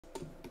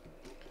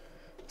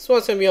This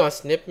one's gonna be on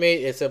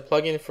SnippMate. It's a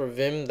plugin for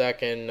Vim that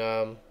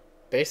can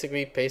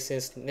basically paste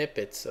in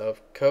snippets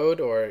of code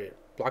or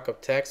block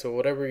of text or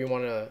whatever you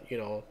want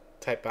to,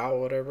 type out or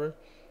whatever.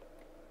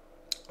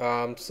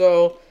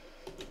 So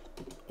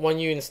when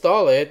you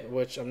install it,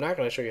 which I'm not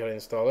going to show you how to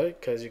install it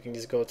because you can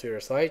just go to your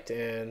site,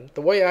 and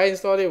the way I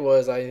installed it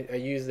was I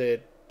used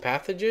it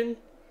pathogen,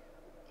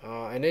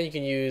 and then you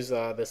can use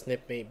the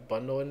SnippMate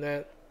bundle in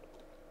that.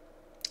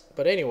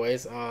 But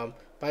anyways,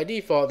 by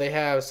default they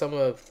have some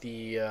of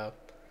the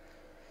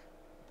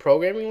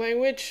programming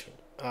language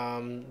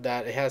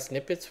that it has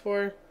snippets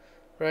for,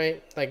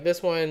 right? Like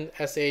this one,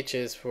 SH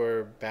is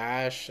for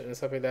Bash and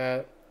stuff like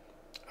that.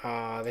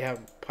 They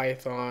have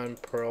Python,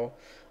 Perl.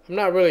 I'm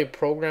not really a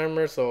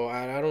programmer, so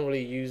I don't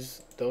really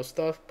use those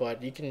stuff,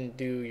 but you can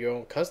do your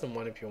own custom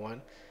one if you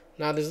want.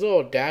 Now this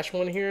little dash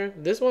one here,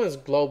 this one is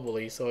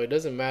globally, so it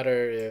doesn't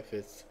matter if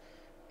it's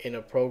in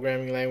a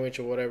programming language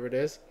or whatever it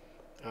is.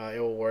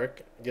 It will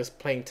work. Just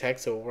plain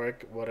text, it will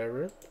work,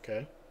 whatever.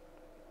 Okay.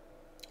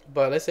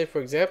 But let's say,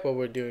 for example,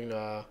 we're doing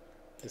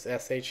this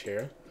SH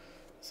here.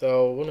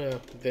 So we're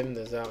gonna vim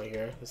this out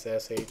here, this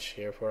SH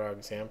here for our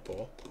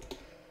example.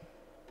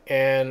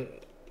 And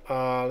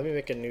let me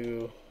make a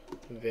new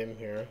Vim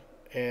here,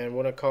 and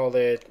we're gonna call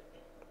it,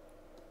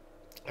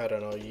 I don't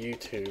know,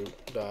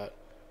 YouTube.sh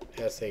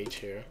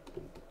here.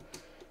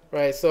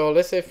 Right, so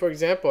let's say, for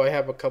example, I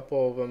have a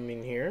couple of them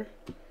in here,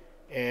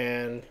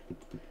 and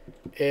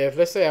if,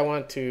 let's say I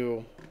want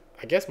to,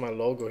 I guess my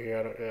logo here,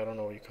 I don't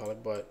know what you call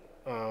it, but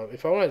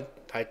if I want to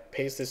like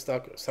paste this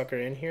sucker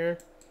in here,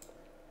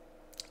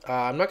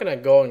 I'm not gonna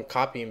go and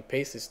copy and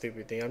paste this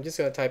stupid thing. I'm just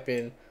gonna type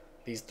in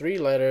these 3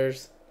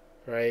 letters,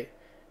 right,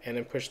 and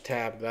then push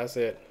tab. That's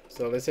it.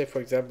 So let's say, for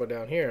example,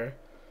 down here,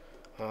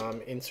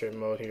 insert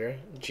mode here,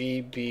 G,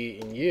 B,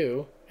 and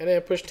U, and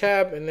then push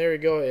tab, and there we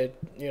go. It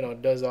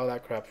does all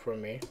that crap for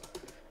me,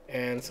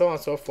 and so on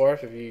and so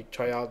forth. If you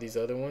try out these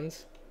other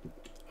ones,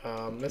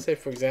 let's say,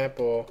 for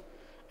example,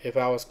 if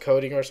I was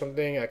coding or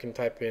something, I can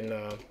type in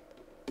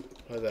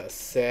what is that,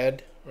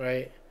 sed,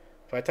 right?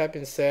 If I type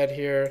in sed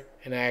here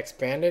and I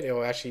expand it, it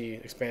will actually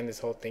expand this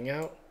whole thing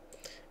out.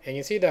 And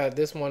you see that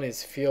this one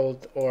is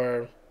field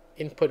or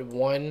input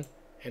 1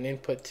 and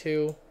input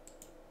 2,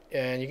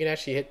 and you can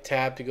actually hit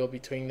tab to go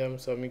between them.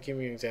 So let me give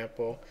you an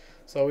example.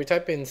 So we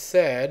type in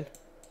sed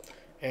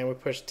and we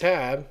push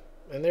tab,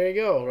 and there you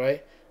go,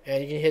 right?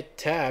 And you can hit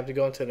tab to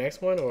go into the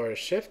next one, or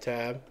shift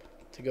tab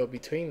to go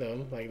between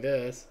them, like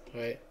this,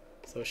 right?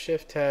 So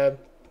shift tab,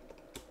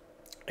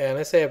 and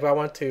let's say if I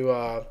want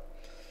to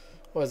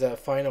what is that,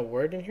 find a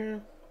word in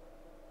here,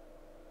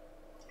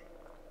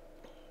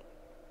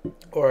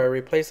 or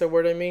replace a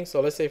word, I mean.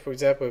 So let's say, for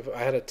example, if I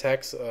had a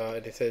text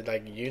and it said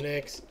like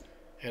Unix,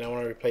 and I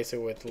want to replace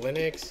it with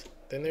Linux,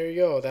 then there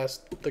you go, that's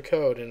the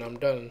code, and I'm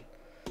done.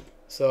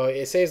 So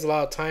it saves a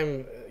lot of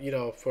time,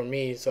 for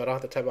me, so I don't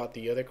have to type out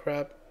the other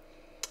crap.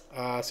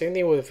 Same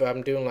thing with if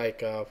I'm doing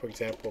like for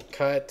example,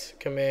 cut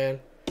command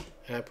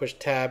and I push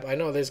tab. I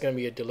know there's going to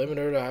be a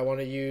delimiter that I want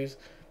to use.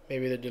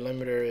 Maybe the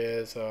delimiter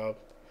is a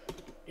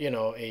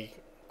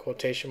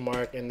quotation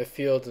mark, and the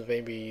field is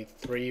maybe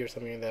 3 or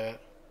something like that.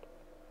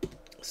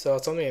 So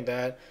something like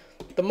that.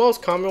 The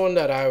most common one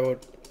that I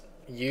would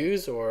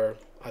use, or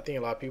I think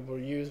a lot of people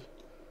use,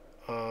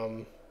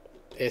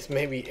 is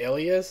maybe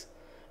alias,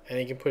 and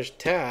you can push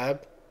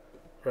tab,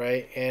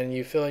 right, and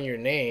you fill in your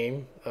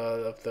name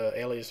of the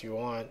alias you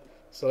want.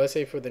 So let's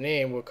say for the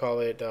name we'll call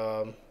it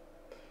I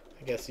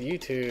guess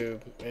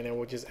YouTube, and then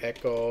we'll just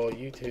echo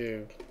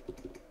YouTube.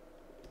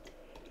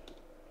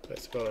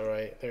 Let's spell it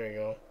right, there you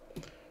go.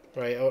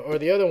 Right, or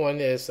the other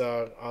one is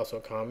also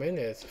common,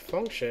 is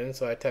function.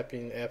 So I type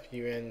in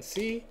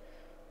FUNC,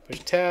 push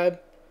tab,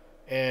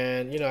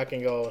 and I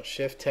can go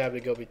shift tab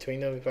to go between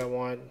them if I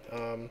want.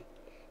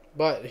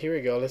 But here we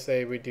go, let's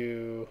say we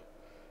do,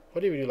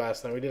 what did we do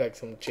last time? We did like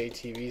some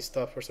JTV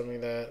stuff or something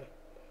like that,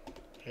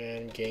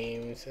 and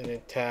games, and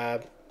then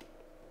tab,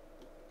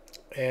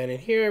 and in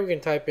here we can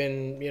type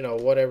in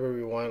whatever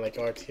we want, like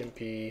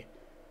RTMP,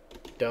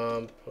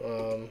 dump,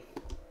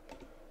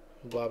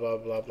 blah blah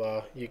blah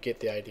blah. You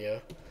get the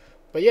idea.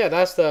 But yeah,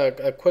 that's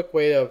a quick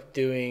way of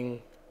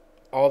doing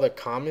all the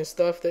common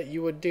stuff that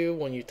you would do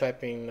when you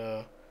type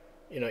in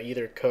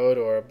either code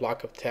or a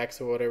block of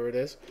text or whatever it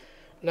is.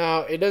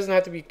 Now it doesn't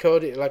have to be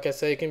code, like I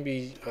said, it can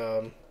be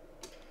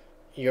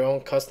your own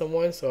custom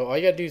one. So all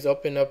you gotta do is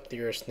open up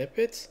your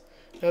snippets.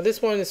 Now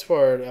this one is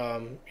for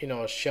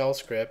shell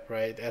script,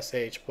 right,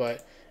 sh,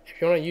 but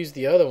if you want to use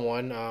the other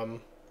one,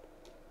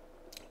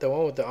 the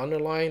one with the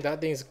underline,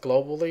 that thing's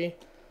globally,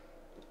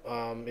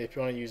 if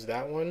you want to use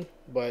that one.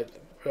 But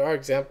for our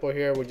example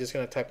here, we're just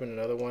going to type in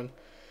another one.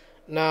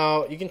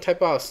 Now you can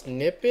type out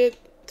snippet,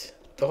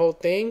 the whole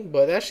thing,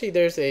 but actually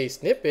there's a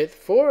snippet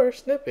for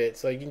snippet,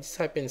 so you can just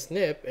type in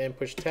snip and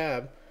push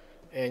tab,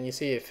 and you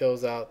see it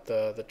fills out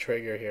the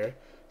trigger here.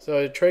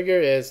 So the trigger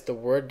is the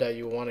word that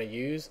you want to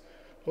use.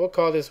 We'll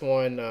call this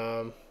one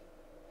I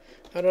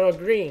don't know,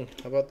 green.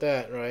 How about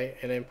that, right?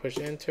 And then push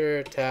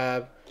enter,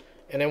 tab,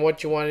 and then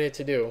what you wanted it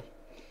to do.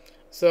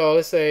 So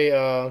let's say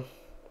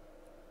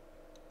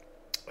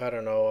I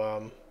don't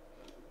know,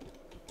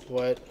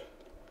 what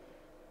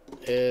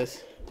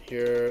is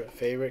your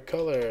favorite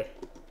color?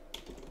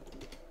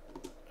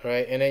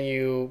 Right, and then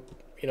you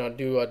know,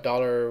 do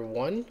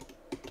 $1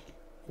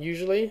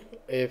 usually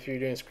if you're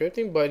doing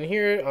scripting, but in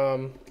here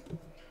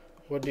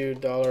we'll do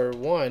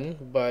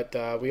 $1,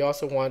 but we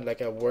also want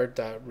like a word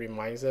that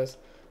reminds us.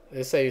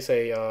 Let's say you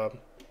say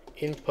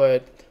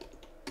input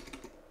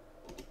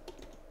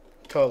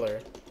color,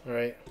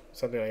 right?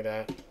 Something like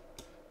that,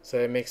 so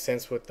it makes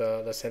sense with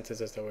the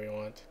sentences that we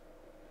want.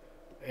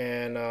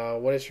 And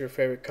what is your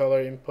favorite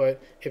color input?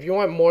 If you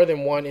want more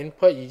than one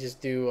input, you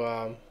just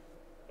do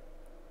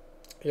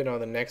you know,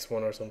 the next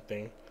one or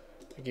something.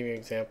 I'll give you an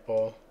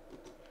example.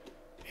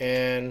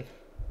 And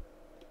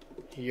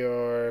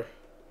your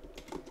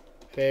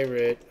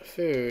favorite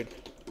food,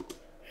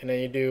 and then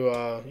you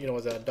do you know,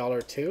 was that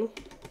 $2?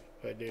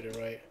 If I did it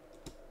right.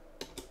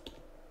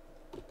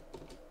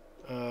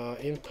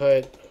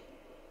 Input,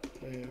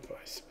 if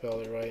I spell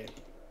it right.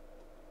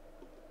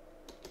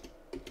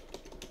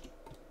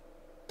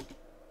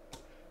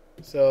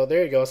 So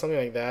there you go, something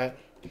like that.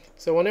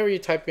 So whenever you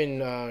type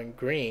in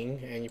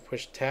green and you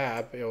push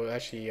tab, it will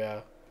actually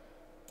you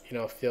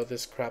know, fill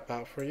this crap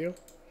out for you.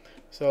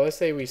 So let's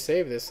say we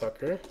save this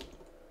sucker,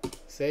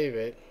 save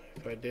it.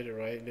 If I did it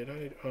right, did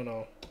I? Oh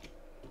no,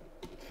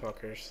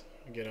 fuckers,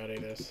 get out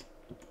of this.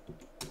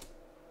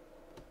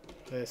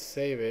 Let's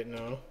save it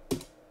now.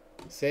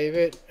 Save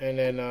it, and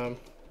then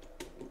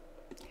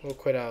we'll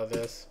quit out of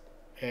this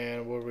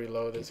and we'll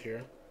reload this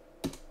here.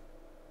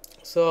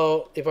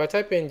 So if I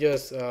type in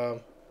just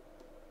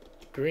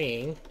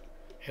green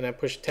and I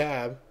push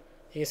tab,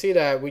 you can see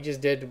that we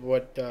just did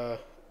what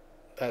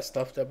that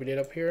stuff that we did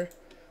up here.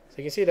 So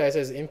you can see that it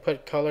says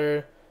input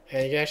color,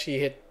 and you can actually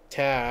hit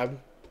tab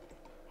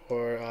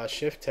or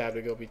shift tab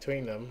to go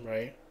between them,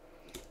 right?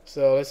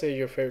 So let's say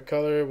your favorite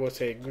color, we'll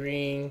say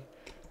green,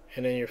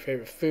 and then your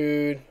favorite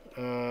food,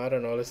 I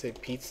don't know, let's say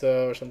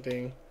pizza or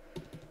something.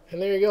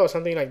 And there you go,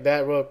 something like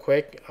that real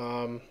quick.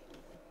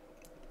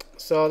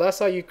 So that's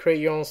how you create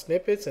your own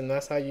snippets, and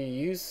that's how you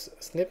use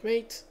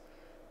SnipMate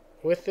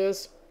with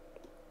this.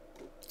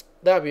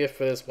 That'll be it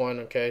for this one.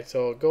 Okay,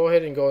 so go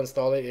ahead and go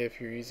install it if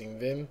you're using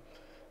Vim.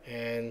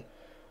 And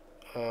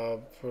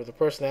for the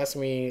person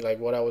asking me like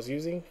what I was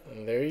using,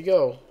 and there you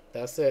go,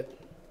 that's it.